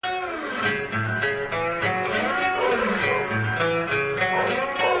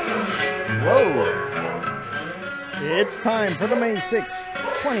It's time for the May 6,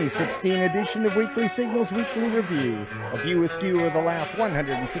 2016 edition of Weekly Signals Weekly Review. A view askew of the last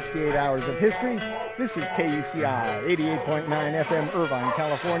 168 hours of history. This is KUCI, 88.9 FM, Irvine,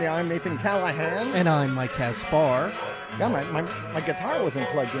 California. I'm Nathan Callahan. And I'm Mike Caspar. Yeah, my guitar wasn't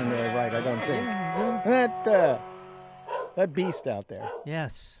plugged in there right, I don't think. That beast out there.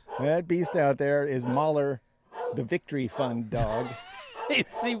 Yes. That beast out there is Mahler, the Victory Fund dog. Is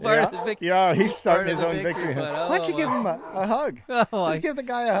he part of the victory? Yeah, he's starting his part of own the victory victory fund. fund. Why don't you give him a hug? Just give the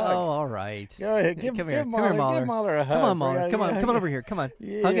guy a hug. Oh, all right. Go ahead, give Mahler a hug. Come on, Mahler. Come on over here. Come on.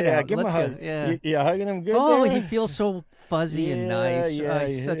 Yeah, hug it out. give him Let's a hug. go. Yeah. You hugging him good Oh, there? he feels so fuzzy and nice. Yeah,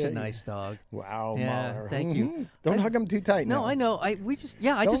 He's such yeah. a nice dog. Wow, Yeah, Mahler. thank you. Don't hug him too tight No, now. I know.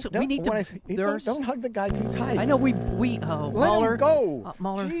 We need to. Don't hug the guy too tight. I know we Let Mahler. him go.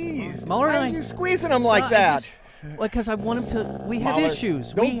 Mahler. Jeez. Mahler and Why I. are you squeezing him like that? Because I want him to. We have Mahler,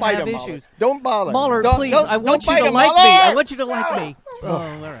 issues. Don't we bite have him, issues. Mahler. Don't bother. Mahler, Don't- please. don't- I want don't you bite to him, like Mahler. me. I want you to like me. Oh,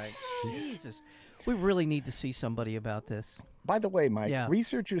 all right. Jesus. We really need to see somebody about this. By the way, Mike, Yeah.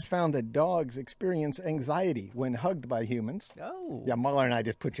 researchers found that dogs experience anxiety when hugged by humans. Oh. Yeah, Mahler and I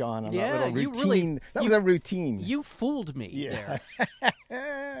just put you on that Yeah, little you routine. really- That was a routine. You fooled me Yeah.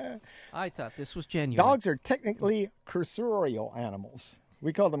 there. I thought this was genuine. Dogs are technically cursorial animals.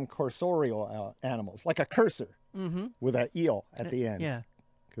 We call them cursorial animals, like a cursor with an eel at the end. Yeah.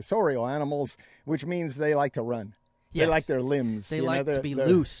 Cursorial animals, which means they like to run. Yes. They like their limbs. They you know, like to they're- be they're-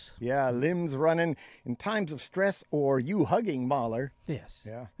 loose. Yeah, limbs running in times of stress or you hugging Mahler. Yes.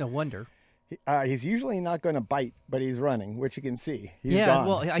 Yeah. No wonder. He's usually not going to bite, but he's running, which you can see. He's yeah. gone.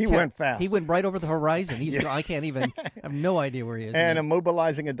 Well, he went fast. He went right over the horizon. He's. I can't even. I have no idea where he is. And now.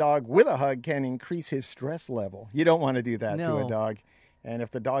 immobilizing a dog with a hug can increase his stress level. You don't want to do that to No. a dog. And if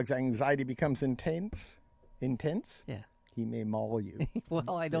the dog's anxiety becomes intense, Yeah. he may maul you.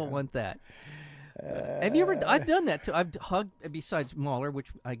 Well, I don't want that. Have you ever? I've done that too. I've hugged besides Mahler, which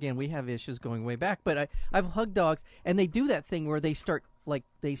again we have issues going way back. But I've hugged dogs, and they do that thing where they start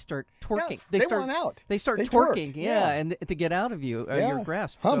twerking. they start want out. They start They twerk, twerking. yeah. And to get out of you, your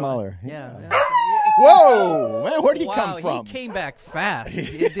grasp. Huh, So, Mahler? Yeah. Whoa, man, where'd he Wow, come from? he came back fast,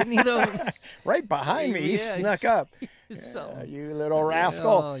 didn't he? Though. Right behind me. He Yeah, snuck up. So, You little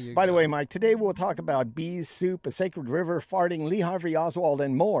rascal. Oh, you By the go. way, Mike, today we'll talk about bees, soup, a sacred river, farting, Lee Harvey Oswald,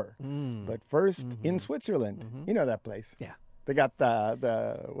 and more. But 1st in Switzerland. You know that place. yeah. They got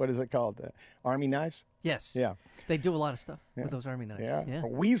the what is it called? The army knives? Yes. Yeah. They do a lot of stuff with those army knives. Yeah. Yeah. A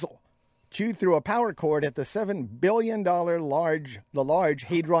weasel chewed through a power cord at the $7 billion large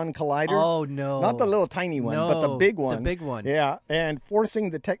Hadron Collider. Oh no. Not the little tiny one, but the No, big one. the big one. Yeah, and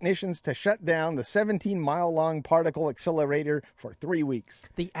forcing the technicians to shut down the 17-mile-long particle accelerator for 3 weeks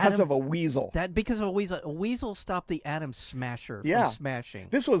because of a weasel. Because of a weasel stopped the atom smasher Yeah. from smashing.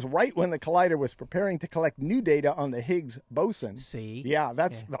 This was right when the collider was preparing to collect new data on the Higgs boson. See? Yeah,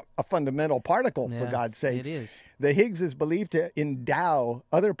 that's a fundamental particle, for Yeah, God's sakes. it is. The Higgs is believed to endow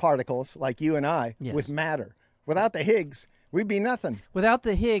other particles like you and I Yes. with matter. Without the Higgs, we'd be nothing. Without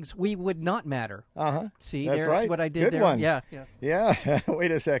the Higgs, we would not matter. Uh-huh. See, That's there's right. what I did Good there. one. Yeah. Yeah,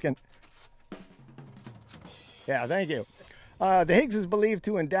 wait a second. Yeah, thank you. The Higgs is believed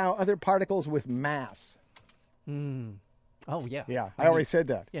to endow other particles with mass. Oh yeah. Yeah, I already said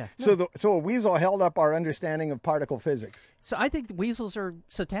that. Yeah. So a weasel held up our understanding of particle physics. So I think the weasels are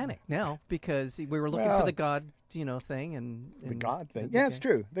satanic now because we were looking for Well, the God, thing, and The God thing. Yeah, it's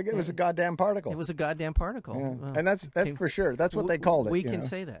true. It was a goddamn particle. It was a goddamn particle. Yeah. And that's for sure. That's what they called it. We you can know.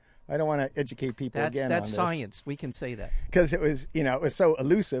 say that. I don't want to educate people That's again that's on science. We can say that. because it was so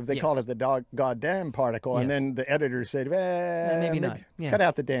elusive. They Yes. called it the goddamn particle, and Yes. then the editor said, maybe not. Yeah. Cut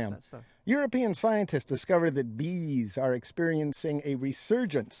out the damn." That stuff. European scientists discovered that bees are experiencing a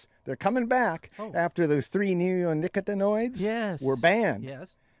resurgence. They're coming back after those 3 neonicotinoids Yes. were banned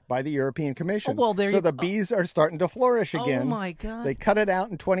Yes. by the European Commission. Oh, well, there so you- the bees are starting to flourish Oh, again. my God. They cut it out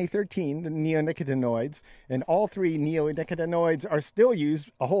in 2013, the neonicotinoids, and all 3 neonicotinoids are still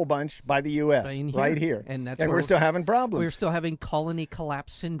used a whole bunch by the U.S. In here. right here. And that's and where we're still having problems. We're still having colony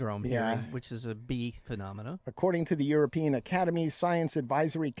collapse syndrome here, Yeah. which is a bee phenomena. According to the European Academy Science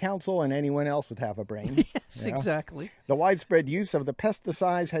Advisory Council and anyone else with half a brain. Yes, exactly. The widespread use of the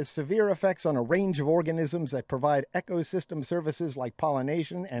pesticides has severe effects on a range of organisms that provide ecosystem services like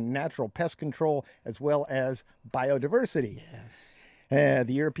pollination and natural pest control, as well as biodiversity. Yes.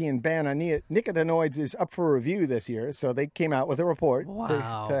 The European ban on nicotinoids is up for review this year, so they came out with a report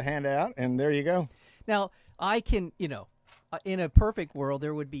Wow. to hand out, and there you go. Now, I can, in a perfect world,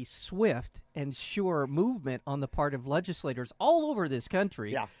 there would be swift and sure movement on the part of legislators all over this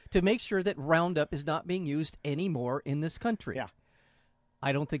country Yeah. to make sure that Roundup is not being used anymore in this country. Yeah.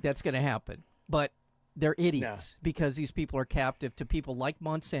 I don't think that's going to happen. But they're idiots because these people are captive to people like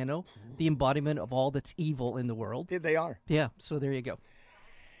Monsanto, the embodiment of all that's evil in the world. They are. Yeah, so there you go.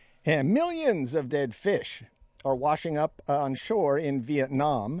 And millions of dead fish are washing up on shore in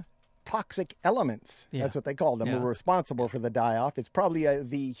Vietnam. Toxic elements, that's what they call them, were responsible for the die-off. It's probably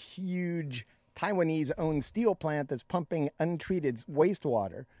the huge Taiwanese-owned steel plant that's pumping untreated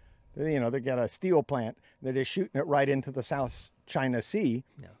wastewater. You know, they've got a steel plant. They're just shooting it right into the South China Sea.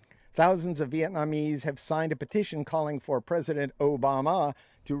 Yeah. Thousands of Vietnamese have signed a petition calling for President Obama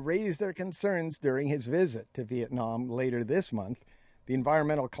to raise their concerns during his visit to Vietnam later this month. The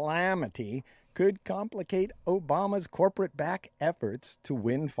environmental calamity could complicate Obama's corporate-backed efforts to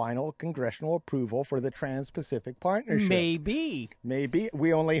win final congressional approval for the Trans-Pacific Partnership. Maybe.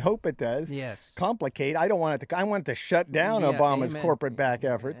 We only hope it does. Yes. Complicate. I don't want it to. I want it to shut down Obama's corporate-backed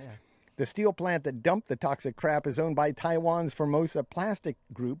efforts. Yeah. The steel plant that dumped the toxic crap is owned by Taiwan's Formosa Plastic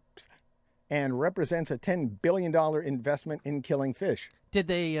Groups and represents a $10 billion investment in killing fish. Did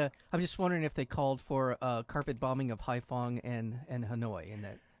they? I'm just wondering if they called for carpet bombing of Haiphong and Hanoi, and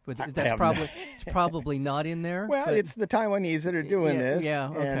it's probably not in there. Well, it's the Taiwanese that are doing this. Yeah,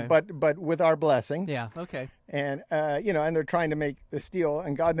 okay. But with our blessing. Yeah, okay. And and they're trying to make the steel.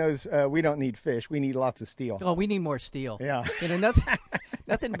 And God knows we don't need fish. We need lots of steel. Oh, we need more steel. Yeah.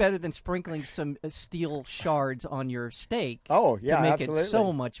 Nothing better than sprinkling some steel shards on your steak. Oh, yeah, to make absolutely. it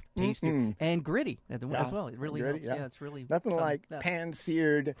so much tastier and gritty as well. It really helps. Yeah, it's really nothing like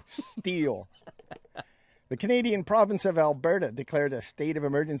pan-seared steel. The Canadian province of Alberta declared a state of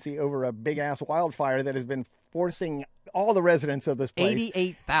emergency over a big-ass wildfire that has been forcing all the residents of this place.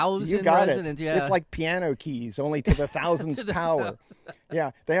 88,000 residents, yeah. It's like piano keys, only to the thousandth power.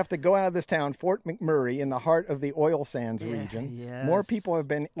 Yeah, they have to go out of this town, Fort McMurray, in the heart of the oil sands region. Yes. More people have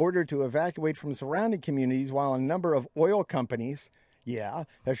been ordered to evacuate from surrounding communities, while a number of oil companies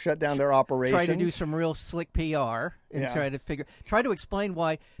have shut down their operations. Try to do some real slick PR and try to explain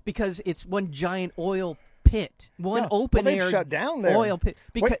why, because it's one giant oil pit, open air shut down their oil pit,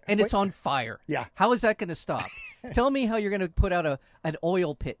 it's on fire. Yeah, how is that going to stop? Tell me how you're going to put out an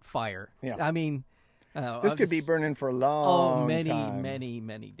oil pit fire. Yeah, I mean, this could be burning for a long time.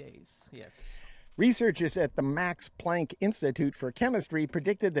 many days. Yes. Researchers at the Max Planck Institute for Chemistry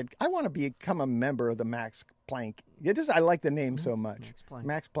predicted that I want to become a member of the Max Planck. I like the name so much.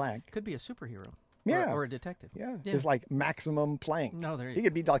 Max Planck could be a superhero. Yeah, or a detective. Yeah, it's like Maximum Planck. No, there you he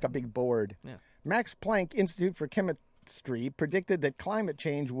could be like a big board. Yeah. Max Planck Institute for Chemistry predicted that climate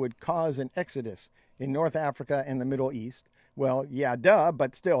change would cause an exodus in North Africa and the Middle East. Well, yeah, duh,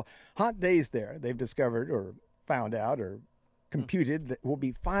 but still, hot days there, they've discovered or found out or computed that will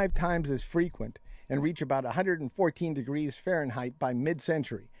be 5 times as frequent and reach about 114 degrees Fahrenheit by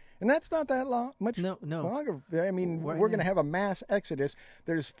mid-century. And that's not that much longer. I mean, we're going to have a mass exodus.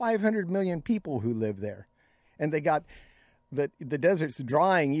 There's 500 million people who live there. And they got the desert's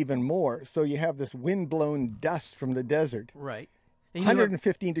drying even more. So you have this wind-blown dust from the desert. Right.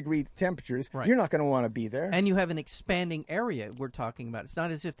 115-degree temperatures. Right. You're not going to want to be there. And you have an expanding area we're talking about. It's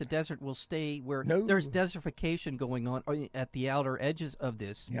not as if the desert will stay where there's desertification going on at the outer edges of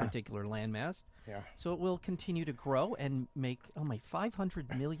this particular landmass. Yeah. So it will continue to grow and make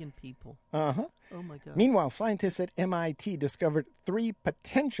 500 million people. Uh-huh. Oh my God. Meanwhile, scientists at MIT discovered 3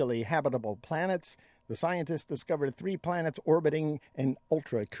 potentially habitable planets. The scientists discovered 3 planets orbiting an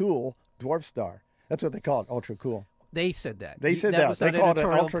ultra-cool dwarf star. That's what they call it, ultra-cool. They said that. They said that. They called it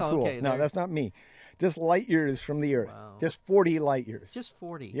ultra-cool. Okay, no, that's not me. Just light years from the Earth. Wow. Just 40 light years. Just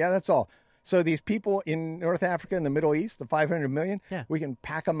 40. Yeah, that's all. So these people in North Africa and the Middle East, the 500 million, we can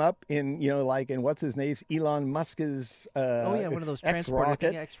pack them up in, like in what's his name, Elon Musk's one of those transporter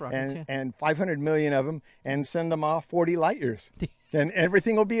X-rockets, and 500 million of them, and send them off 40 light years. And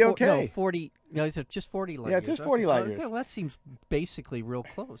everything will be okay. 40. No, is it just 40 light years? Yeah, it's just 40 light years. Well, that seems basically real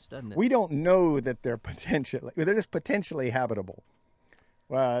close, doesn't it? We don't know that they're just potentially habitable.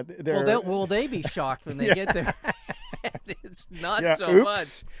 Will they be shocked when they get there? It's not so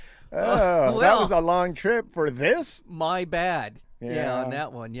much. Oh, that was a long trip for this? My bad. Yeah, on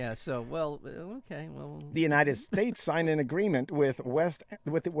that one. Yeah. So, okay. Well, the United States signed an agreement with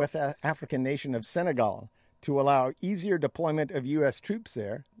the African nation of Senegal to allow easier deployment of U.S. troops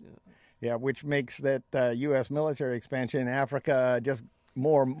there. Yeah, which makes that U.S. military expansion in Africa just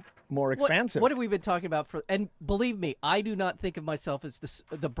more expansive. What have we been talking about and believe me, I do not think of myself as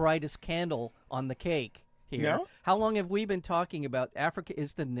the brightest candle on the cake here. No? How long have we been talking about Africa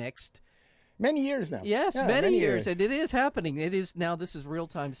is the next? Many years now. Yes, many years. And it is happening. It is now. This is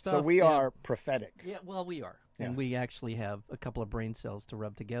real-time stuff. So we are prophetic. Yeah, well, we are. Yeah. And we actually have a couple of brain cells to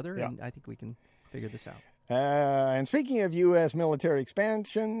rub together, and I think we can figure this out. And speaking of U.S. military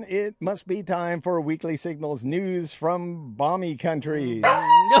expansion, it must be time for Weekly Signals news from bomby countries.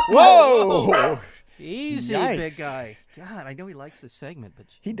 Whoa! Easy, Yikes. big guy. God, I know he likes this segment, but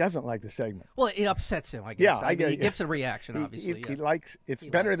He doesn't like the segment. well, it upsets him. I guess. Yeah, I get he it. gets a reaction, He- obviously. He yeah. likes, it's He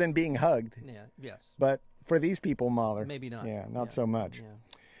better likes- than being hugged. Yeah. Yes. But for these people, Mahler. Maybe not. Yeah, not Yeah. so much. Yeah.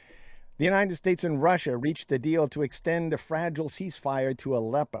 The United States and Russia reached a deal to extend a fragile ceasefire to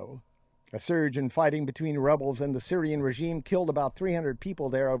Aleppo. A surge in fighting between rebels and the Syrian regime killed about 300 people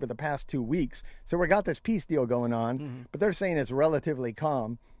there over the past 2 weeks. So we got this peace deal going on, but they're saying it's relatively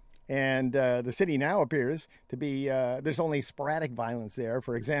calm. And the city now appears to be, there's only sporadic violence there.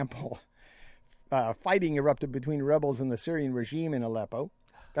 For example, fighting erupted between rebels and the Syrian regime in Aleppo.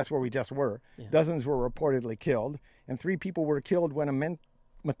 That's where we just were. Yeah. Dozens were reportedly killed, and 3 people were killed when a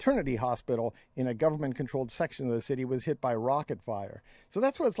maternity hospital in a government-controlled section of the city was hit by rocket fire. So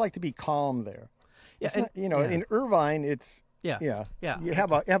that's what it's like to be calm there. Yeah, It's not, and- yeah. in Irvine, it's Yeah. yeah. Yeah. You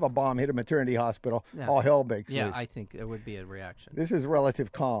have a bomb hit a maternity hospital, Yeah. all hell breaks Yeah, loose. I think there would be a reaction. This is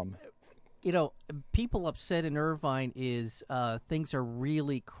relative calm. You know, people upset in Irvine is things are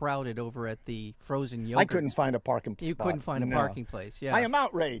really crowded over at the frozen yogurt. I couldn't find a parking spot. You couldn't find a No. parking place. Yeah. I am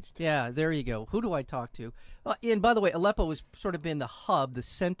outraged. Yeah, there you go. Who do I talk to? And by the way, Aleppo has sort of been the hub, the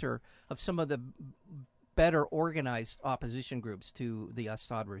center of some of the better organized opposition groups to the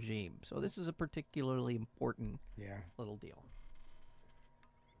Assad regime. So this is a particularly important Yeah. little deal.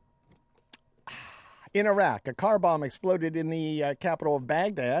 In Iraq, a car bomb exploded in the capital of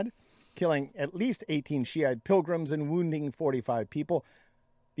Baghdad, killing at least 18 Shiite pilgrims and wounding 45 people.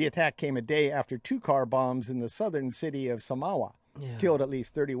 The attack came a day after 2 car bombs in the southern city of Samawa killed at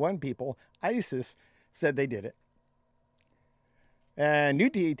least 31 people. ISIS said they did it. And new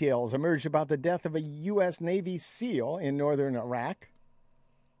details emerged about the death of a U.S. Navy SEAL in northern Iraq,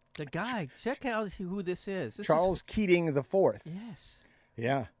 The guy, check out who this is. This Charles Keating IV. Is, yes.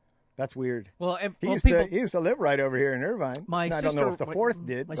 Yeah, that's weird. Well, He well, used, people, he used to live right over here in Irvine. my And I sister, don't know if the my- fourth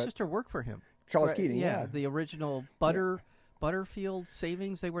did, My but sister worked for him. Charles Right, Keating, yeah. the original Butterfield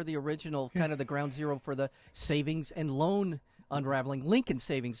Savings. They were the original kind of the ground zero for the savings and loan unraveling. Lincoln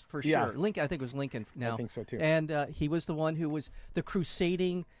Savings for Yeah. sure. Lincoln, I think it was Lincoln now. I think so, too. And he was the one who was the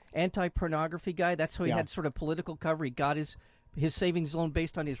crusading anti-pornography guy. That's how he Yeah. had sort of political cover. He got his savings loan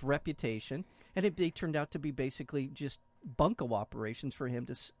based on his reputation, and they turned out to be basically just bunco operations for him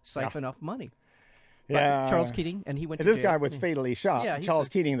to siphon off money. But Yeah. Charles Keating, and he went And to this jail. guy was Yeah. fatally shot, Yeah, he's Charles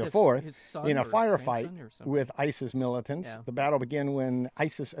Keating his IV, son in a or firefight grandson or something. with ISIS militants. Yeah. The battle began when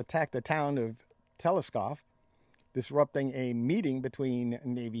ISIS attacked the town of Teleskov, disrupting a meeting between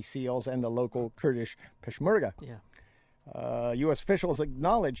Navy SEALs and the local Kurdish Peshmerga. Yeah. U.S. officials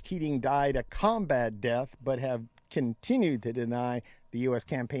acknowledge Keating died a combat death, but have continued to deny the U.S.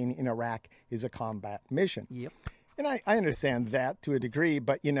 campaign in Iraq is a combat mission. Yep. And I understand that to a degree,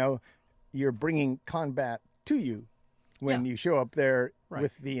 but, you're bringing combat to you when Yeah. you show up there Right.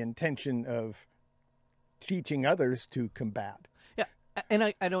 with the intention of teaching others to combat. Yeah, and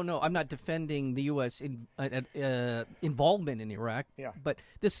I don't know. I'm not defending the U.S. Involvement in Iraq. Yeah. But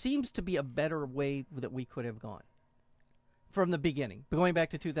this seems to be a better way that we could have gone from the beginning. Going back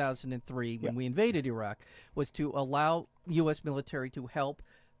to 2003 when we invaded Iraq, was to allow U.S. military to help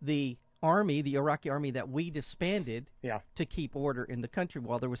the army, the Iraqi army that we disbanded, Yeah, to keep order in the country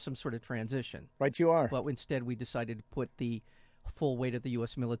while there was some sort of transition. right you are. But instead, we decided to put the full weight of the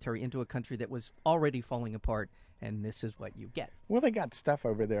U.S. military into a country that was already falling apart, and this is what you get. Well, they got stuff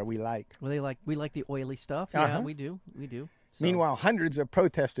over there we like. Well, we like the oily stuff. Yeah, Uh-huh. we do. So, Meanwhile, hundreds of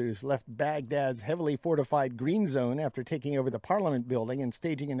protesters left Baghdad's heavily fortified green zone after taking over the parliament building and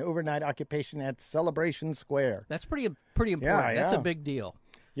staging an overnight occupation at Celebration Square. that's pretty important. That's yeah. a big deal.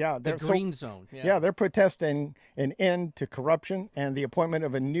 Yeah, The they're green zone. Yeah, they're protesting an end to corruption and the appointment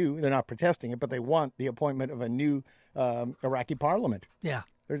of a new. They're not protesting it, but they want the appointment of a new Iraqi parliament. Yeah.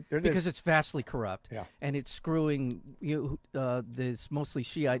 They're Because it's vastly corrupt, Yeah. and it's screwing this mostly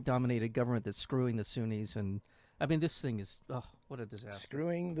Shiite-dominated government that's screwing the Sunnis, and I mean this thing is what a disaster.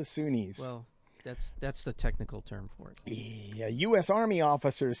 screwing the Sunnis. Well, that's the technical term for it. Yeah, U.S. Army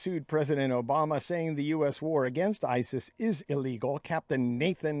officers sued President Obama, saying the U.S. war against ISIS is illegal. Captain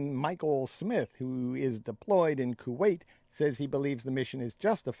Nathan Michael Smith, who is deployed in Kuwait, says he believes the mission is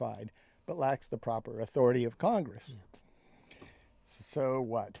justified, but lacks the proper authority of Congress. So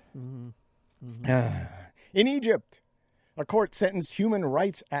what? In Egypt, a court sentenced human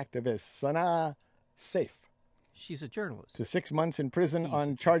rights activist Sanaa Saif She's a journalist. to 6 months in prison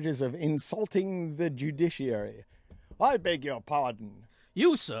on charges of insulting the judiciary. I beg your pardon.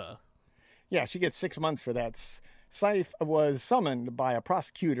 You, sir. Yeah, she gets 6 months for that. Saif was summoned by a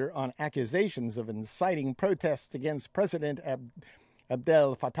prosecutor on accusations of inciting protests against President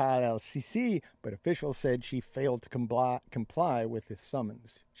Abdel Fattah el-Sisi, but officials said she failed to comply with his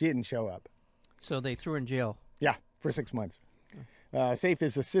summons. She didn't show up. So they threw her in jail. Yeah, for 6 months. Saif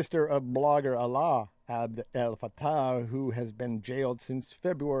is the sister of blogger Alaa Abd El Fattah, who has been jailed since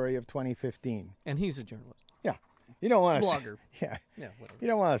February of 2015. And he's a journalist. Yeah. You don't want to Blogger. Yeah. Whatever. You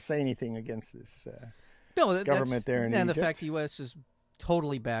don't want to say anything against this No, government there in and Egypt. the fact the U.S. is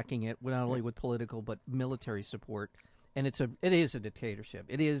totally backing it, not only with political but military support, and it is a dictatorship.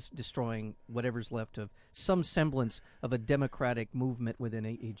 It is destroying whatever's left of some semblance of a democratic movement within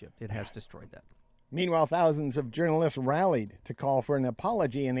Egypt. It has destroyed that. Meanwhile, thousands of journalists rallied to call for an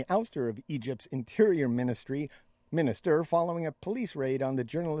apology and the ouster of Egypt's interior minister following a police raid on the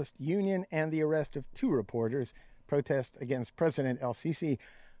journalist union and the arrest of 2 reporters. Protest against President el-Sisi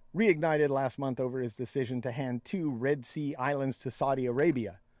reignited last month over his decision to hand 2 Red Sea islands to Saudi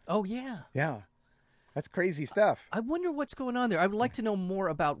Arabia. Oh, yeah. Yeah, that's crazy stuff. I wonder what's going on there. I would like to know more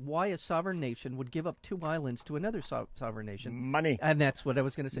about why a sovereign nation would give up 2 islands to another sovereign nation. Money. And that's what I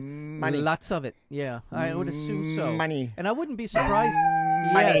was going to say. Money. Lots of it. Yeah, I would assume so. Money. And I wouldn't be surprised.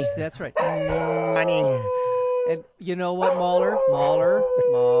 Money. Yes, that's right. Money. And you know what, Mahler?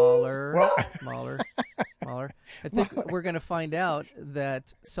 I think we're going to find out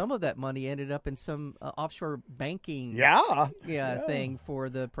that some of that money ended up in some offshore banking thing for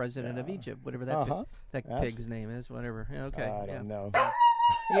the president of Egypt, whatever that pig's name is, whatever. Yeah, okay. I don't know.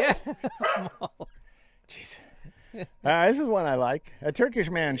 Yeah. Jeez. This is one I like. A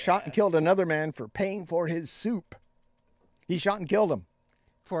Turkish man shot and killed another man for paying for his soup. He shot and killed him.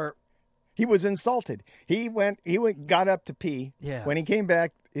 He was insulted. He got up to pee. Yeah. When he came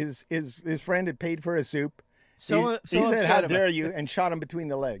back, his friend had paid for his soup. So he said, "How dare you?" and shot him between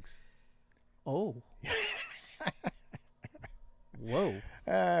the legs. Oh. Whoa.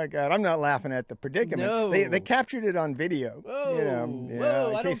 Oh, God, I'm not laughing at the predicament. No. They captured it on video. Whoa. In I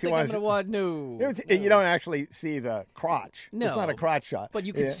don't case think I'm going to want no. You don't actually see the crotch. No. It's not a crotch shot. But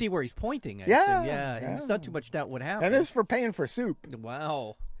you can see where he's pointing, I Yeah. assume. Yeah. It's not too much doubt what happened. And this is for paying for soup.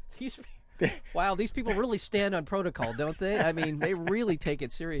 Wow. These people really stand on protocol, don't they? I mean, they really take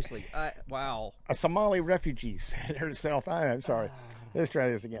it seriously. Wow. A Somali refugee set herself... I'm sorry. Let's try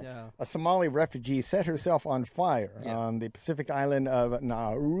this again. Yeah. A Somali refugee set herself on fire on the Pacific island of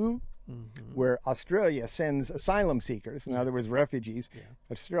Nauru, where Australia sends asylum seekers, in other words, refugees. Yeah.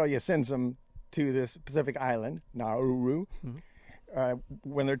 Australia sends them to this Pacific island, Nauru,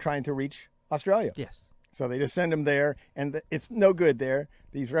 when they're trying to reach Australia. Yes. So they just send them there, and it's no good there.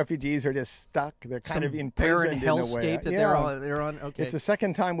 These refugees are just stuck. They're kind of imprisoned in a way. Hellscape that they're on. Okay. It's the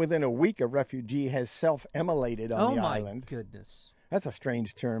second time within a week a refugee has self-immolated on the island. Oh, my goodness. That's a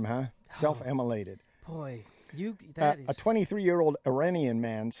strange term, huh? Self-immolated. Boy, a 23-year-old Iranian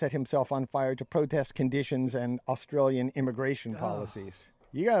man set himself on fire to protest conditions and Australian immigration policies.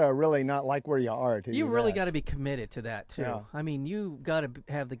 You got to really not like where you are to You do really that. got to be committed to that too. Yeah. I mean, you got to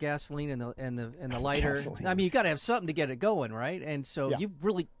have the gasoline and the lighter. Gasoline. I mean, you got to have something to get it going, right? And so you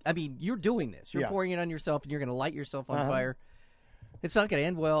really, I mean, you're doing this. You're pouring it on yourself, and you're going to light yourself on fire. It's not going to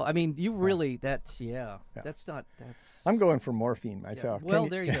end well. I mean, you really, that's not. I'm going for morphine myself. Well,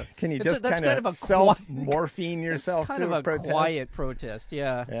 there you go. Can you that's just kind of self-morphine yourself kind to of a protest? quiet protest,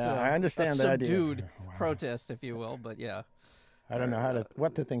 yeah. Yeah, so, I understand a that idea. subdued protest, if you will, but yeah. I don't know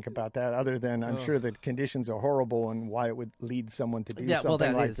what to think about that, other than I'm sure the conditions are horrible and why it would lead someone to do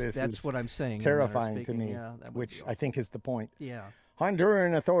something like this. That's what I'm saying. Terrifying to me, which I think is the point. Yeah.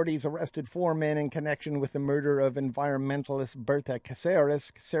 Honduran authorities arrested 4 men in connection with the murder of environmentalist Berta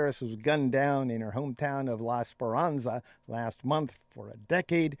Caceres. Caceres was gunned down in her hometown of La Esperanza last month. For a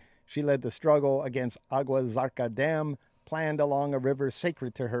decade, she led the struggle against Agua Zarca Dam, planned along a river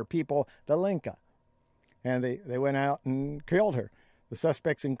sacred to her people, the Lenca. And they went out and killed her. The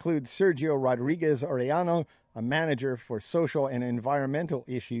suspects include Sergio Rodriguez Arellano, a manager for social and environmental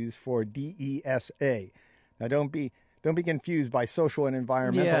issues for DESA. Now, don't be confused by social and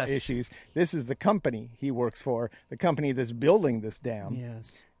environmental issues. This is the company he works for, the company that's building this dam.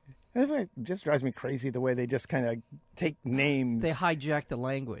 Yes. It just drives me crazy the way they just kind of take names. They hijack the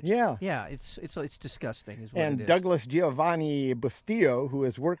language. Yeah. Yeah, it's disgusting is what and it is. Douglas Giovanni Bustillo, who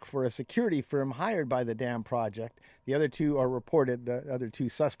has worked for a security firm hired by the dam project. The other two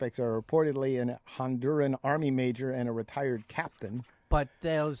suspects are reportedly a Honduran army major and a retired captain. But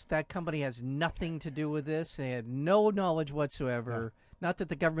that company has nothing to do with this. They had no knowledge whatsoever. Yeah. Not that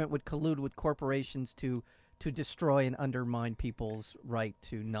the government would collude with corporations to destroy and undermine people's right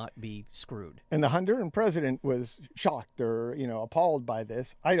to not be screwed. And the Honduran president was shocked or, appalled by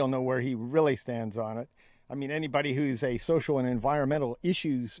this. I don't know where he really stands on it. I mean, anybody who's a social and environmental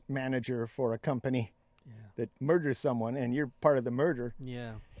issues manager for a company that murders someone and you're part of the murder,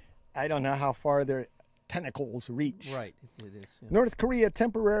 I don't know how far their tentacles reach. Right, it is. Yeah. North Korea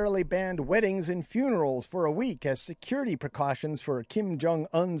temporarily banned weddings and funerals for a week as security precautions for Kim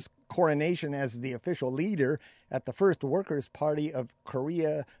Jong-un's coronation as the official leader at the First Workers' Party of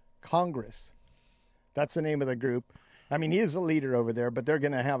Korea Congress. That's the name of the group. I mean, he is the leader over there, but they're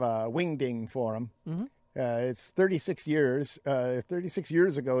going to have a wing-ding for him. Mm-hmm. It's 36 years. 36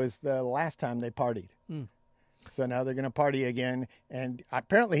 years ago is the last time they partied. Mm. So now they're going to party again. And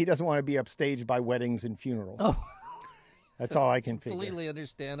apparently he doesn't want to be upstaged by weddings and funerals. Oh. That's all I can figure. Completely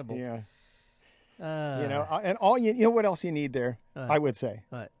understandable. Yeah. And all you know what else you need there, I would say?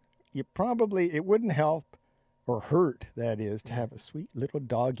 What? You probably, it wouldn't help or hurt, that is, to have a sweet little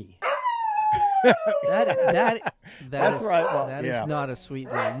doggy. That's right. Well, that is not a sweet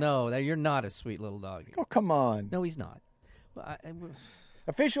little. No, you're not a sweet little doggy. Oh, come on. No, he's not. Well,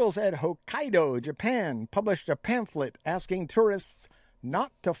 Officials at Hokkaido, Japan, published a pamphlet asking tourists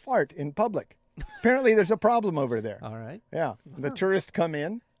not to fart in public. Apparently, there's a problem over there. All right. Yeah. The tourists come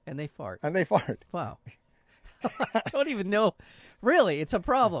in. And they fart. Wow. I don't even know. Really, it's a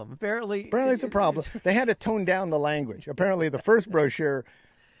problem. Apparently it's a problem. They had to tone down the language. Apparently, the first brochure,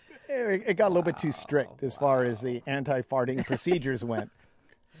 it got a little bit too strict as far as the anti-farting procedures went.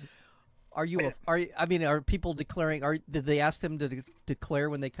 Are people declaring? Did they ask them to declare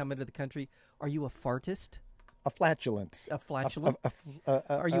when they come into the country? Are you a fartist? A flatulent. A flatulent.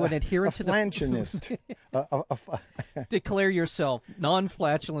 Are you an adherent to flantionist? Declare yourself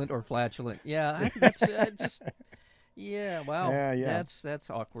non-flatulent or flatulent. Yeah, I think that's just. Yeah. Wow. Yeah. That's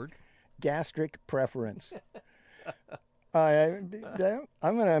awkward. Gastric preference. I'm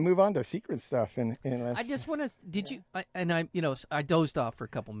going to move on to secret stuff. I just want to. Did you? I dozed off for a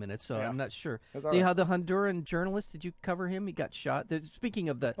couple minutes, so I'm not sure. The Honduran journalist. Did you cover him? He got shot. Speaking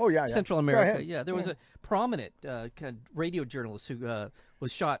of the Central Go America, ahead. there was a prominent kind of radio journalist who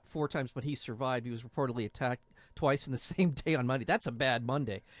was shot 4 times, but he survived. He was reportedly attacked twice in the same day on Monday. That's a bad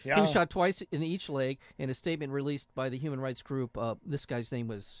Monday. Yeah. He was shot twice in each leg. In a statement released by the human rights group, this guy's name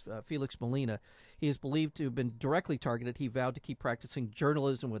was Felix Molina. He is believed to have been directly targeted. He vowed to keep practicing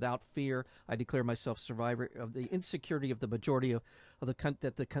journalism without fear. I declare myself survivor of the insecurity of the majority of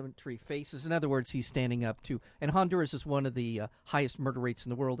that the country faces. In other words, he's standing up to. And Honduras is one of the highest murder rates in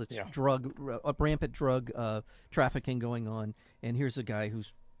the world. It's rampant drug trafficking going on. And here's a guy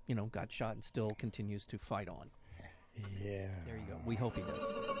who's got shot and still continues to fight on. Yeah. There you go. We hope he does.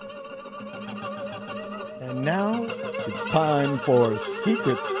 And now it's time for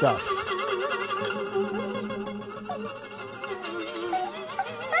secret stuff.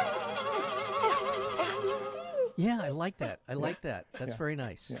 Yeah, I like that. That's very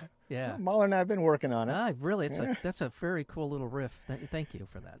nice. Yeah. Mahler and I have been working on it. Really, that's a very cool little riff. Thank you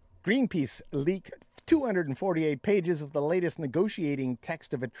for that. Greenpeace leaked 248 pages of the latest negotiating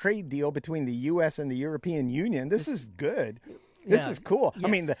text of a trade deal between the U.S. and the European Union. This is good. This is cool. Yeah. I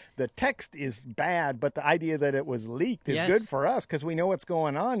mean, the text is bad, but the idea that it was leaked is good for us because we know what's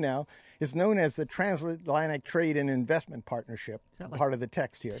going on now. It's known as the Transatlantic Trade and Investment Partnership, is that like part of the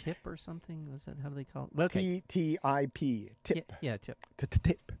text here. TIP or something? Was that, how do they call it? Well, okay. TTIP. TIP. Yeah, TIP.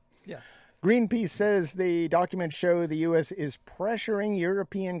 TIP. Yeah. Greenpeace says the documents show the U.S. is pressuring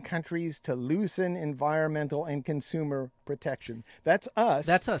European countries to loosen environmental and consumer protection. That's us.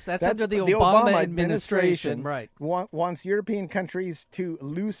 That's under the Obama administration. Right. Wants European countries to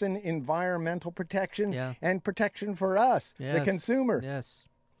loosen environmental protection and protection for us, the consumer. Yes.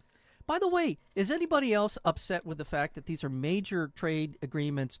 By the way, is anybody else upset with the fact that these are major trade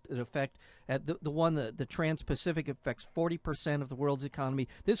agreements that affect the Trans-Pacific affects 40% of the world's economy?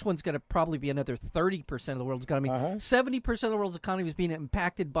 This one's going to probably be another 30% of the world's economy. 70% of the world's economy is being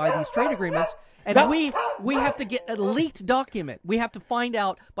impacted by these trade agreements, and we have to get a leaked document. We have to find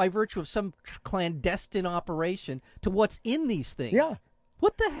out by virtue of some clandestine operation to what's in these things. Yeah.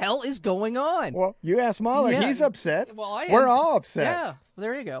 What the hell is going on? Well, you asked Mahler. He's upset. Well, I am. We're all upset. Yeah. Well,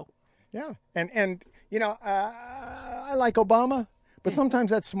 there you go. Yeah, and I like Obama, but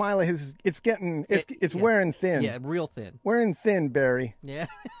sometimes that smile of his, it's wearing thin. Yeah, real thin. Wearing thin, Barry. Yeah.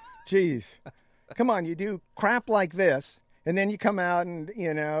 Jeez. Come on, you do crap like this, and then you come out and,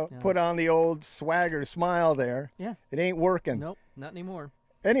 put on the old swagger smile there. Yeah. It ain't working. Nope, not anymore.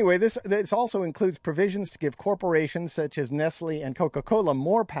 Anyway, this also includes provisions to give corporations such as Nestle and Coca-Cola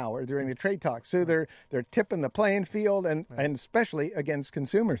more power during the trade talks. So they're tipping the playing field and especially against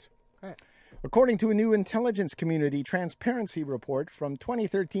consumers. Right. According to a new intelligence community transparency report from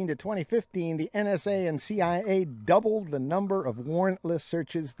 2013 to 2015, the NSA and CIA doubled the number of warrantless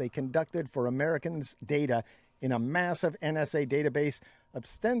searches they conducted for Americans' data in a massive NSA database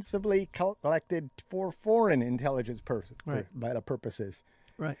ostensibly collected for foreign intelligence purposes.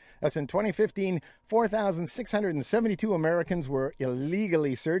 Right. That's in 2015, 4,672 Americans were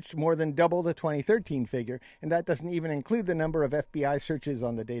illegally searched, more than double the 2013 figure. And that doesn't even include the number of FBI searches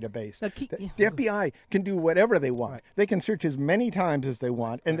on the database. The FBI can do whatever they want. Right. They can search as many times as they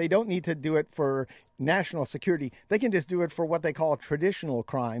want, and they don't need to do it for national security. They can just do it for what they call traditional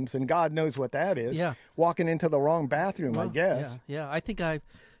crimes, and God knows what that is. Yeah. Walking into the wrong bathroom, I guess. Yeah. I think I've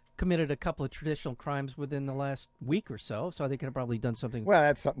committed a couple of traditional crimes within the last week or so I think I've probably done something. Well,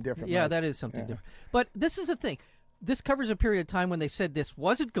 that's something different. Yeah, that is something different. But this is the thing. This covers a period of time when they said this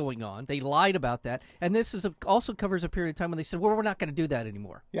wasn't going on. They lied about that. And this also covers a period of time when they said, well, we're not going to do that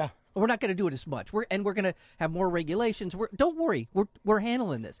anymore. Yeah. We're not going to do it as much. We're going to have more regulations. Don't worry. We're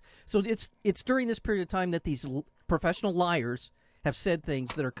handling this. So it's during this period of time that these professional liars have said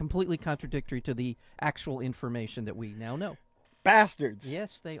things that are completely contradictory to the actual information that we now know. Bastards.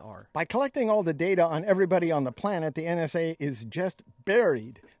 Yes, they are. By collecting all the data on everybody on the planet, the NSA is just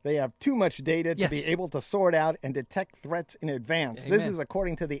buried. They have too much data to be able to sort out and detect threats in advance. Amen. This is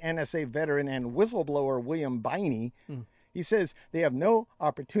according to the NSA veteran and whistleblower William Biney. He says they have no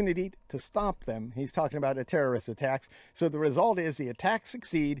opportunity to stop them. He's talking about a terrorist attacks. So the result is the attacks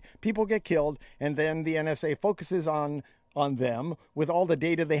succeed, people get killed, and then the NSA focuses on them with all the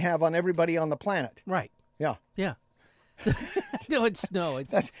data they have on everybody on the planet. Right. Yeah. Yeah. It's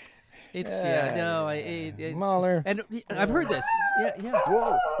Mahler. And I've heard this. Yeah.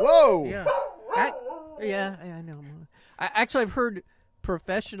 Whoa. Yeah. I know. Actually, I've heard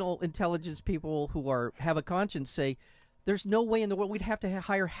professional intelligence people who have a conscience say, there's no way in the world we'd have to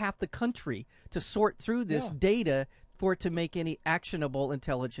hire half the country to sort through this data for it to make any actionable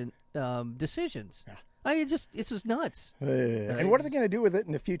intelligent decisions. Yeah. I mean, it's just nuts. And what are they going to do with it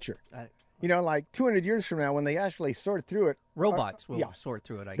in the future? Like 200 years from now, when they actually sort through it. Robots will sort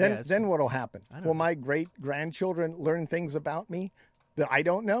through it, I guess. Then what will happen? Will my great-grandchildren learn things about me that I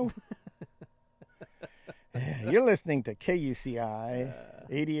don't know? You're listening to KUCI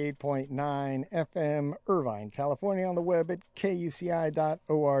 88.9 FM, Irvine, California, on the web at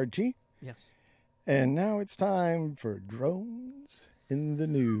kuci.org. Yes. And now it's time for Drones in the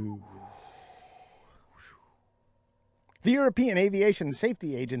News. The European Aviation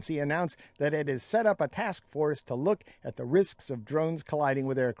Safety Agency announced that it has set up a task force to look at the risks of drones colliding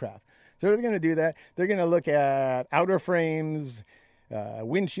with aircraft. So they're going to do that. They're going to look at outer frames,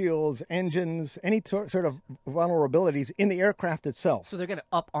 windshields, engines, any sort of vulnerabilities in the aircraft itself. So they're going to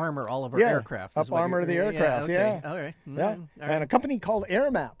up-armor all of our aircraft. Up-armor the aircraft, All right. Yeah. All right. And a company called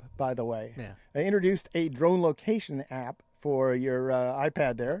AirMap, by the way, introduced a drone location app for your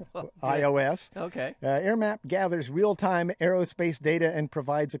iPad there, iOS. Okay. AirMap gathers real-time aerospace data and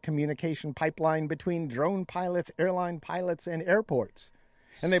provides a communication pipeline between drone pilots, airline pilots, and airports.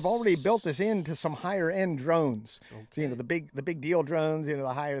 And they've already built this into some higher-end drones. Okay. So, the big deal drones,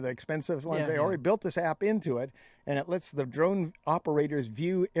 the expensive ones, they already built this app into it, and it lets the drone operators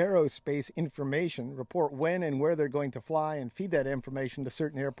view aerospace information, report when and where they're going to fly, and feed that information to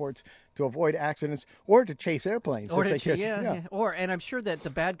certain airports to avoid accidents or to chase airplanes. And I'm sure that the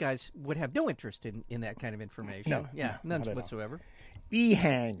bad guys would have no interest in that kind of information. None whatsoever.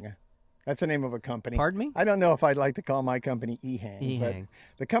 EHang. That's the name of a company. Pardon me? I don't know if I'd like to call my company EHang. But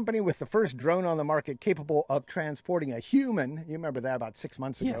the company with the first drone on the market capable of transporting a human. You remember that about 6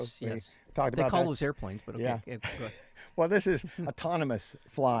 months ago? Yes. They call those airplanes, but okay. Yeah. Well, this is autonomous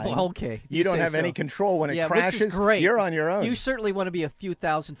flying. Okay. You don't have any control when it crashes. Which is great. You're on your own. You certainly want to be a few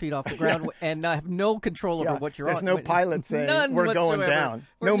thousand feet off the ground and have no control over what you're There's on. There's no pilot saying, we're whatsoever. Going down.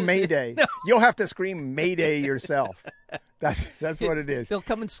 No Mayday. No. You'll have to scream Mayday yourself. That's what it is. They'll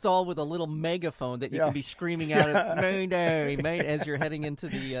come installed with a little megaphone that you can be screaming out at Mayday, as you're heading into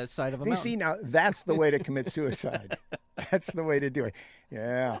the side of a mountain. See, now that's the way to commit suicide. That's the way to do it.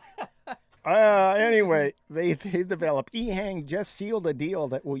 Yeah. Anyway, they developed. EHang just sealed a deal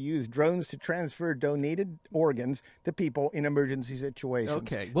that will use drones to transfer donated organs to people in emergency situations.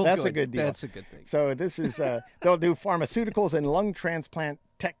 Okay, well, that's a good deal. That's a good thing. So this is they'll do pharmaceuticals and lung transplant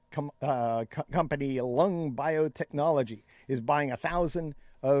tech company Lung Biotechnology is buying 1,000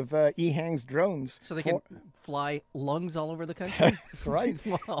 of EHang's drones. So they can fly lungs all over the country? That's right.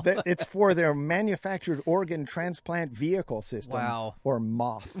 Wow. It's for their manufactured organ transplant vehicle system. Wow. Or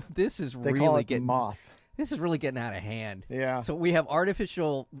MOTH. This is they call it MOTH. This is really getting out of hand. Yeah. So we have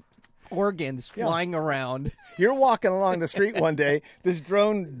artificial organs flying around. You're walking along the street one day. This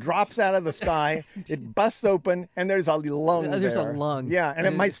drone drops out of the sky. It busts open, and there's a lung. There's there. a lung. Yeah, and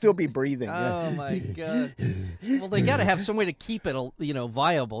it might still be breathing. Oh my God! Well, they got to have some way to keep it,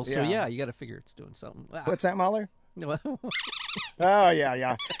 viable. So Yeah. you got to figure it's doing something. Wow. What's that, Mahler? Oh,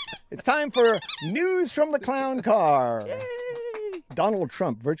 yeah. It's time for News from the Clown Car. Yay! Donald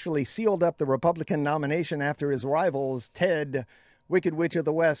Trump virtually sealed up the Republican nomination after his rivals, Ted, Wicked Witch of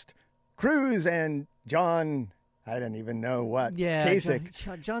the West, Cruz, and John, I don't even know what, Yeah,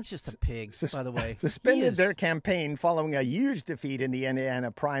 Kasich, John's just a pig, by the way. He suspended is. their campaign following a huge defeat in the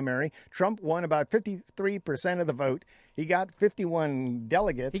Indiana primary. Trump won about 53% of the vote. He got 51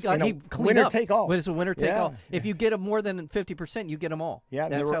 delegates. He cleaned winner up. take all. It's a winner take Yeah. all. If you get more than 50%, you get them all. Yeah,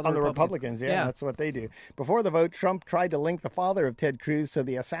 that's how on the Republicans. Yeah, that's what they do. Before the vote, Trump tried to link the father of Ted Cruz to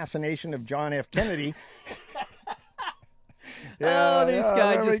the assassination of John F. Kennedy. This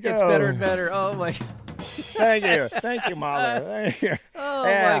guy there we just gets go. better and better. Oh my! Thank you, Mahler. Thank you. Oh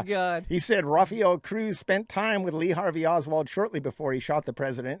my God! He said Rafael Cruz spent time with Lee Harvey Oswald shortly before he shot the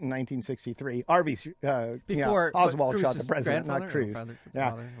president in 1963. Before Oswald shot the Cruz's president, not grandfather or Cruz. father, Yeah,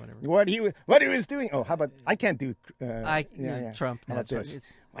 father, whatever. what he was doing. Oh, how about I can't do. Trump. How about That's right.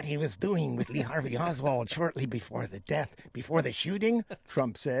 this? What he was doing with Lee Harvey Oswald shortly before the shooting,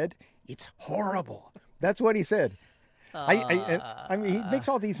 Trump said, it's horrible. That's what he said. I mean, he makes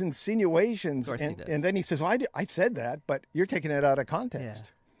all these insinuations, Of course he does. and then he says, well, I said that, but you're taking it out of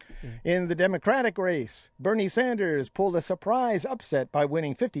context. In the Democratic race, Bernie Sanders pulled a surprise upset by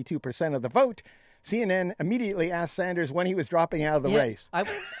winning 52% of the vote. CNN immediately asked Sanders when he was dropping out of the race.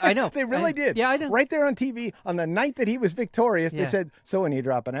 I know. They really did. Yeah, I know. Right there on TV, on the night that he was victorious, they Yeah. said, so when are you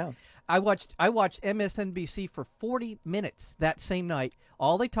dropping out? I watched MSNBC for 40 minutes that same night.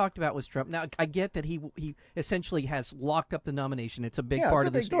 All they talked about was Trump. Now, I get that he essentially has locked up the nomination. It's a big part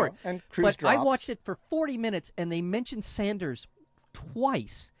of the story. Deal. And Cruz but drops. I watched it for 40 minutes, and they mentioned Sanders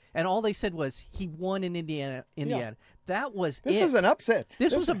twice. And all they said was he won in Indiana. That was This it. was an upset.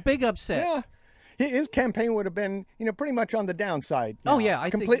 This was a big upset. Yeah. His campaign would have been, pretty much on the downside. Oh, now. yeah, I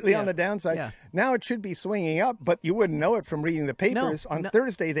think- completely on yeah, the downside. yeah. Now it should be swinging up, but you wouldn't know it from reading the papers. On no.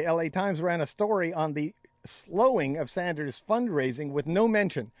 Thursday, the LA Times ran a story on the slowing of Sanders' fundraising with no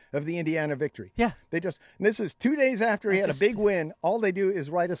mention of the Indiana victory. Yeah. And this is 2 days after he had a big win. All they do is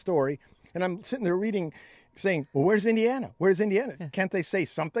write a story, and I'm sitting there reading, saying, well, where's Indiana? Where's Indiana? Yeah. Can't they say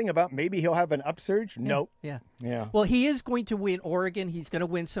something about maybe he'll have an upsurge? No. Yeah. Yeah. Well, he is going to win Oregon. He's going to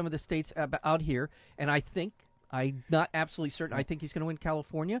win some of the states out here. And I'm not absolutely certain. I think he's going to win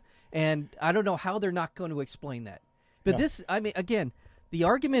California. And I don't know how they're not going to explain that. But again, the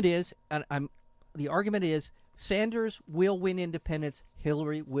argument is, Sanders will win independence.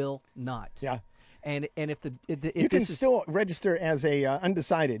 Hillary will not. Yeah. And if you can still register as a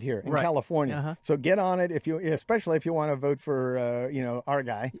undecided here in California. Uh-huh. So get on it especially if you want to vote for our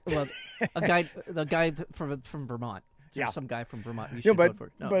guy. Well, the guy from Vermont. There's some guy from Vermont you should vote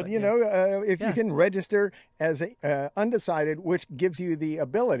for. If you can register as a undecided, which gives you the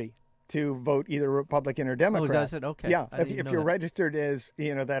ability to vote either Republican or Democrat. Oh, does it? Okay. Yeah, I didn't if know you're that. registered as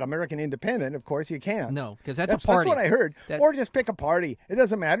that American Independent, of course you can. No, because that's a party. That's what I heard. That's- Or just pick a party. It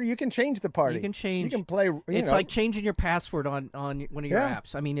doesn't matter. You can change the party. You can change. You can play. It's like changing your password on one of your Yeah.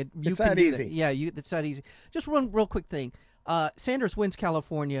 apps. I mean, you It's can that do easy. That. Yeah, it's that easy. Just one real quick thing. Sanders wins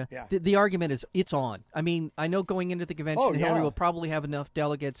California. Yeah. The argument is it's on. I mean, I know going into the convention, Oh, yeah. Hillary will probably have enough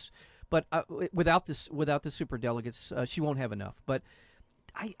delegates, but without the super delegates, she won't have enough. But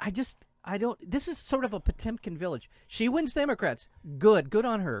I don't. This is sort of a Potemkin village. She wins Democrats. Good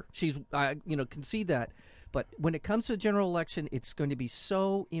on her. She's concede that. But when it comes to the general election, it's going to be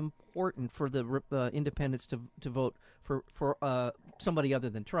so important for the independents to vote for somebody other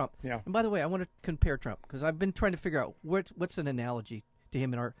than Trump. Yeah. And by the way, I want to compare Trump because I've been trying to figure out what's an analogy to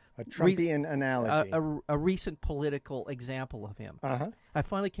him in our a Trumpian analogy. a recent political example of him. Uh-huh. I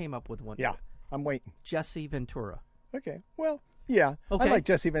finally came up with one. Yeah, I'm waiting. Jesse Ventura. Okay. Well, yeah. Okay. I like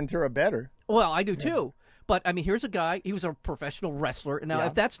Jesse Ventura better. Well, I do too. But I mean, here's a guy. He was a professional wrestler. Now, Yeah.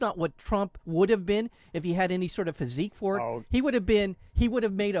 if that's not what Trump would have been, if he had any sort of physique for it, Oh. he would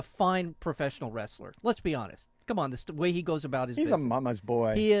have made a fine professional wrestler. Let's be honest. Come on, the way he goes about his He's a business. mama's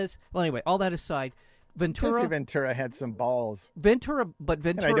boy. He is. Well, anyway, all that aside, Jesse Ventura had some balls. Ventura.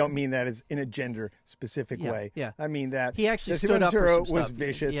 And I don't mean that as in a gender specific Yeah, way. yeah. I mean that He actually Jesse stood up for Ventura some was stuff.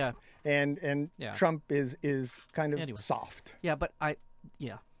 vicious. Yeah. And Yeah. Trump is kind of Anyway. soft. Yeah, but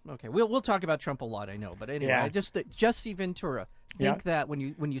okay. We'll talk about Trump a lot, I know. But anyway, Yeah. just Jesse Ventura. Think Yeah. that when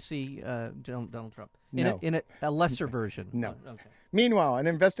you see Donald Trump No. in a lesser version. No. Okay. Meanwhile, an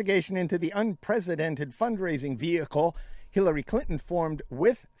investigation into the unprecedented fundraising vehicle Hillary Clinton formed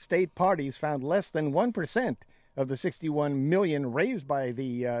with state parties found less than 1% of the $61 million raised by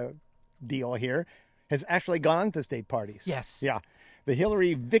the deal here has actually gone to state parties. Yes. Yeah. The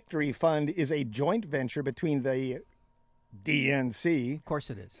Hillary Victory Fund is a joint venture between the DNC, Of course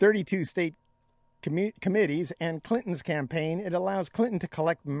it is. 32 state committees, and Clinton's campaign. It allows Clinton to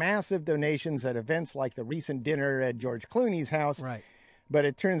collect massive donations at events like the recent dinner at George Clooney's house. Right. But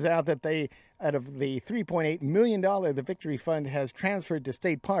it turns out that out of the $3.8 million the Victory Fund has transferred to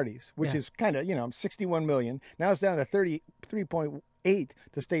state parties, which is kind of, $61 million. Now it's down to $33.8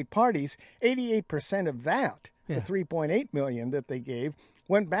 to state parties. 88% of that, the $3.8 million that they gave,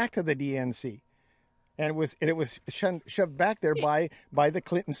 went back to the DNC. And it was shoved back there by the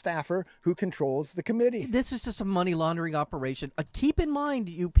Clinton staffer who controls the committee. This is just a money laundering operation. Keep in mind,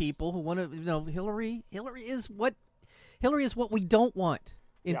 you people who want to, Hillary is what we don't want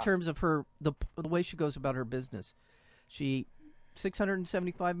in terms of the way she goes about her business. She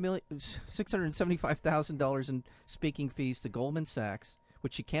 $675,000 in speaking fees to Goldman Sachs,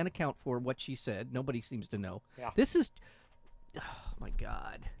 which she can't account for what she said. Nobody seems to know. Yeah. This is, oh my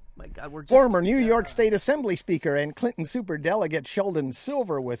God. We're just, former New York State Assembly Speaker and Clinton superdelegate Sheldon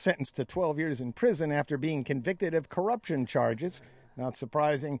Silver was sentenced to 12 years in prison after being convicted of corruption charges. Not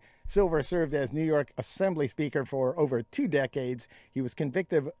surprising, Silver served as New York Assembly Speaker for over 2 decades. He was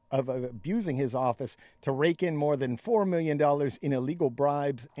convicted of abusing his office to rake in more than $4 million in illegal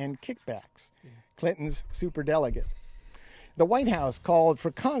bribes and kickbacks. Clinton's superdelegate. The White House called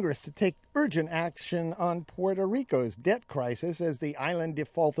for Congress to take urgent action on Puerto Rico's debt crisis as the island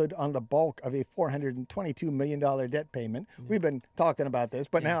defaulted on the bulk of a $422 million debt payment. We've been talking about this,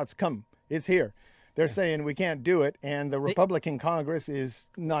 but now it's come. It's here. They're saying we can't do it, and the Republican Congress is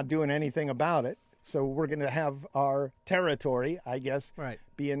not doing anything about it. So we're going to have our territory, I guess,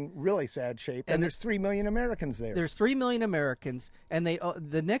 be in really sad shape. And there's 3 million Americans there. There's 3 million Americans, and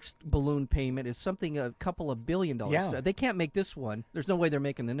the next balloon payment is something a couple of $1 billion. Yeah. They can't make this one. There's no way they're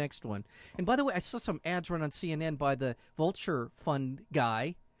making the next one. And by the way, I saw some ads run on CNN by the Vulture Fund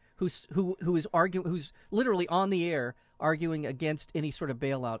guy, who is arguing, who's literally on the air arguing against any sort of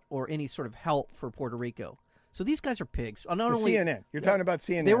bailout or any sort of help for Puerto Rico. So these guys are pigs. Not only CNN. You're talking about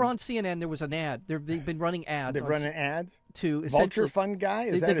CNN. They were on CNN. There was an ad. They've been running ads. They've run an ad? To Vulture Fund guy?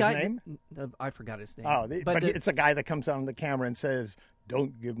 Is that his name? I forgot his name. Oh, but it's a guy that comes on the camera and says,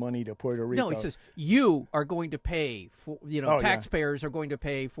 don't give money to Puerto Rico. No, he says, you are going to pay for, taxpayers are going to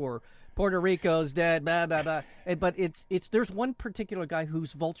pay for Puerto Rico's debt, blah, blah, blah. But there's one particular guy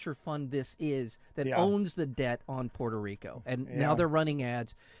whose Vulture Fund this is that owns the debt on Puerto Rico. And now they're running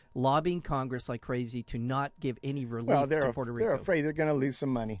ads, lobbying Congress like crazy to not give any relief to Puerto Rico. They're afraid they're going to lose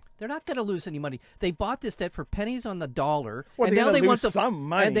some money. They're not going to lose any money. They bought this debt for pennies on the dollar. Well, and now they want some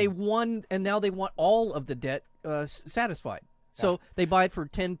money. And now they want all of the debt satisfied. So they buy it for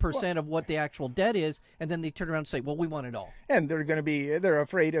 10% of what the actual debt is, and then they turn around and say, well, we want it all. And they're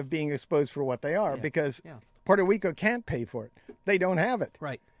afraid of being exposed for what they are because Puerto Rico can't pay for it. They don't have it.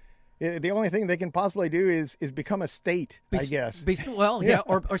 Right. The only thing they can possibly do is become a state, I guess.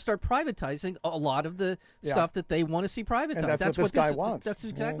 Or start privatizing a lot of the stuff that they want to see privatized. And that's what this guy wants. That's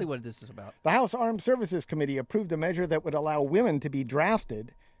exactly what this is about. The House Armed Services Committee approved a measure that would allow women to be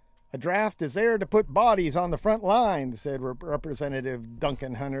drafted. A draft is there to put bodies on the front line, said Representative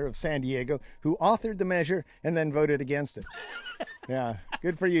Duncan Hunter of San Diego, who authored the measure and then voted against it. Yeah,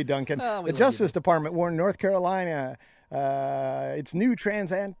 good for you, Duncan. The Justice Department warned North Carolina its new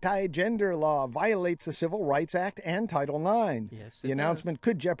trans anti-gender law violates the Civil Rights Act and Title IX. Yes, the announcement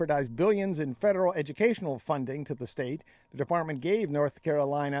could jeopardize billions in federal educational funding to the state. The department gave North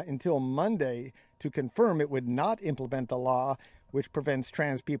Carolina until Monday to confirm it would not implement the law, which prevents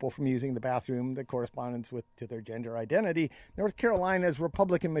trans people from using the bathroom that corresponds to their gender identity. North Carolina's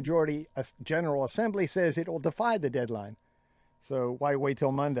Republican majority General Assembly says it will defy the deadline. So why wait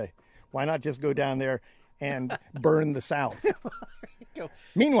till Monday? Why not just go down there and burn the South?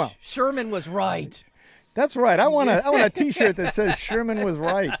 Meanwhile, Sherman was right. That's right. I want a T-shirt that says Sherman was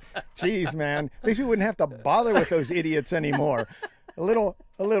right. Jeez, man. At least we wouldn't have to bother with those idiots anymore. A little.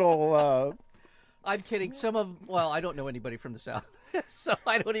 I'm kidding. I don't know anybody from the South, so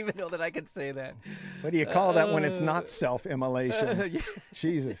I don't even know that I can say that. What do you call that when it's not self-immolation?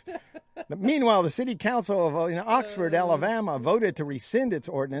 Jesus. Meanwhile, the city council of Oxford, Alabama, voted to rescind its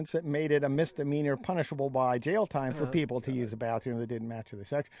ordinance that made it a misdemeanor punishable by jail time for people to use a bathroom that didn't match their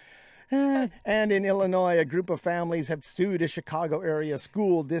sex. And in Illinois, a group of families have sued a Chicago area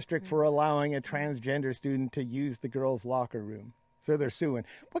school district for allowing a transgender student to use the girls' locker room. So they're suing.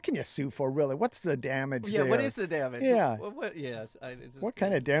 What can you sue for, really? What's the damage there? What is the damage? Yeah. What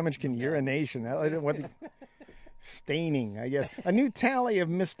kind of damage can urination? Staining, I guess. A new tally of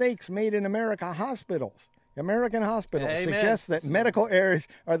mistakes made in American hospitals suggests that medical errors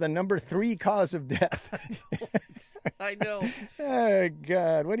are the number 3 cause of death. I know. Oh,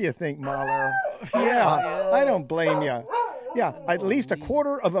 God. What do you think, Mahler? Yeah, I don't blame you. Yeah, at least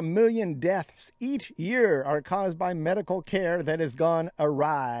 250,000 deaths each year are caused by medical care that has gone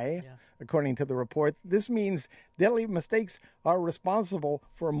awry, according to the report. This means deadly mistakes are responsible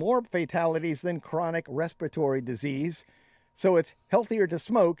for more fatalities than chronic respiratory disease. So it's healthier to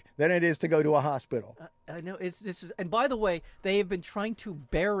smoke than it is to go to a hospital. I know and by the way, they have been trying to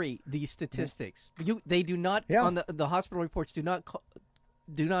bury these statistics. They do not on the hospital reports do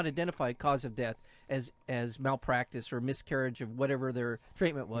not identify cause of death as malpractice or miscarriage of whatever their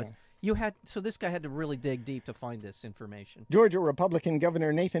treatment was. So this guy had to really dig deep to find this information. Georgia Republican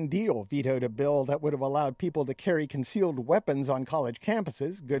Governor Nathan Deal vetoed a bill that would have allowed people to carry concealed weapons on college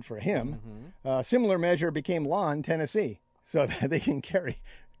campuses. Good for him. A similar measure became law in Tennessee, so that they can carry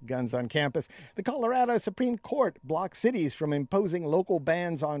guns on campus. The Colorado Supreme Court blocked cities from imposing local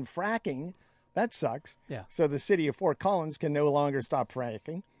bans on fracking. That sucks. Yeah. So the city of Fort Collins can no longer stop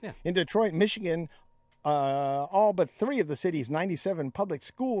fracking. Yeah. In Detroit, Michigan, all but 3 of the city's 97 public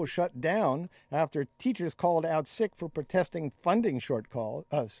schools shut down after teachers called out sick for protesting funding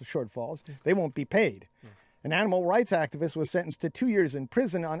shortfalls. They won't be paid. An animal rights activist was sentenced to 2 years in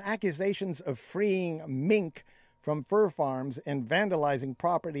prison on accusations of freeing mink from fur farms and vandalizing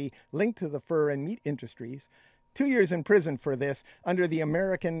property linked to the fur and meat industries. 2 years in prison for this under the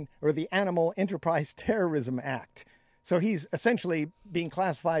Animal Enterprise Terrorism Act. So he's essentially being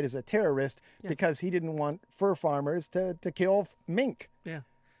classified as a terrorist because he didn't want fur farmers to kill mink. Yeah.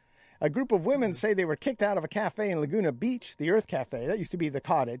 A group of women say they were kicked out of a cafe in Laguna Beach, the Earth Cafe. That used to be the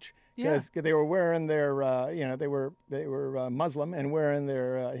cottage because they were wearing their, they were Muslim and wearing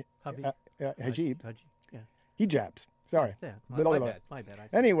their hijabs. Hijabs. Sorry. Yeah, my bad.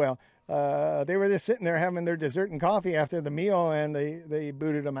 Anyway, they were just sitting there having their dessert and coffee after the meal, and they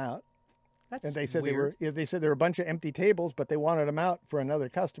booted them out. That's they said weird. they said there were a bunch of empty tables, but they wanted them out for another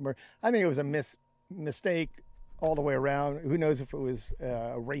customer. I think it was a mistake all the way around. Who knows if it was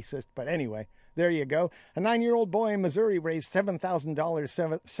racist? But anyway, there you go. A 9-year-old boy in Missouri raised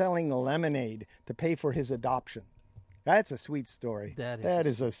 $7,000 selling lemonade to pay for his adoption. That's a sweet story. That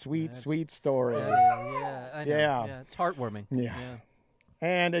is a sweet story. I know. Yeah, it's heartwarming. Yeah.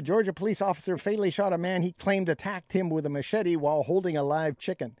 And a Georgia police officer fatally shot a man he claimed attacked him with a machete while holding a live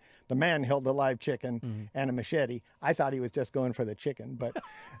chicken. The man held the live chicken and a machete. I thought he was just going for the chicken. But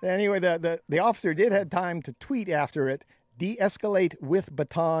anyway, the officer did have time to tweet after it, "De-escalate with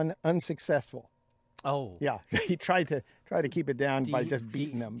baton unsuccessful." Oh. Yeah, he tried to keep it down by just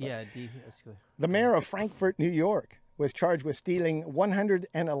beating them. De-escalate. The mayor of Frankfort, New York, was charged with stealing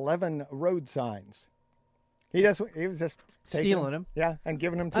 111 road signs. He was just stealing them. Yeah, and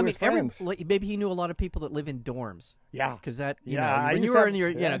giving them to his friends. Maybe he knew a lot of people that live in dorms. Yeah. Because when you were in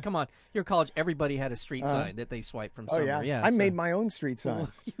your, come on, your college, everybody had a street sign that they swiped from somewhere. Oh, yeah. I made my own street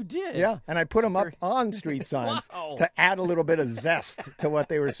signs. You did? Yeah, and I put them up on street signs to add a little bit of zest to what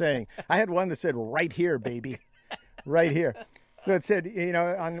they were saying. I had one that said, "Right here, baby." Right here. So it said,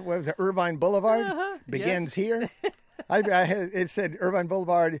 on, what was it, Irvine Boulevard? Begins here. It said, Irvine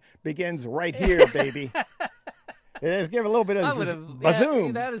Boulevard begins right here, baby. Give a little bit of bazoom.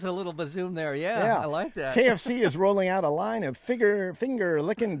 Yeah, that is a little bazoom there. Yeah, I like that. KFC is rolling out a line of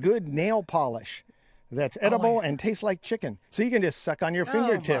finger-licking good nail polish that's edible and tastes like chicken. So you can just suck on your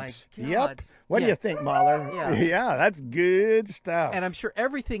fingertips. My God. Yep. What do you think, Mahler? Yeah, that's good stuff. And I'm sure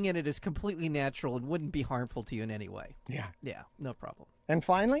everything in it is completely natural and wouldn't be harmful to you in any way. Yeah. Yeah, no problem. And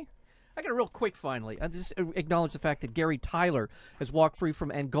finally? I got a real quick finally. I just acknowledge the fact that Gary Tyler has walked free from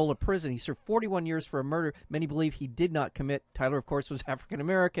Angola prison. He served 41 years for a murder many believe he did not commit. Tyler, of course, was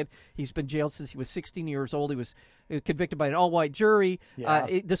African-American. He's been jailed since he was 16 years old. He was convicted by an all-white jury.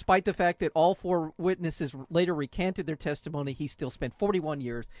 Despite the fact that all 4 witnesses later recanted their testimony, he still spent 41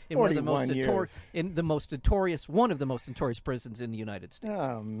 years in one of the most notorious prisons in the United States.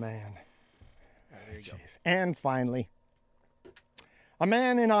 Oh, man. There you go. And finally, a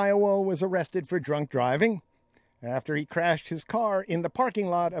man in Iowa was arrested for drunk driving after he crashed his car in the parking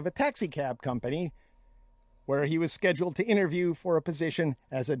lot of a taxi cab company where he was scheduled to interview for a position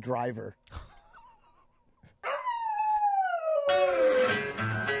as a driver.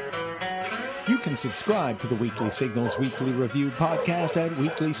 You can subscribe to the Weekly Signals Weekly Review podcast at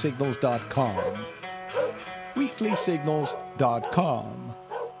weeklysignals.com. weeklysignals.com.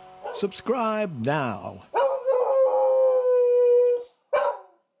 Subscribe now.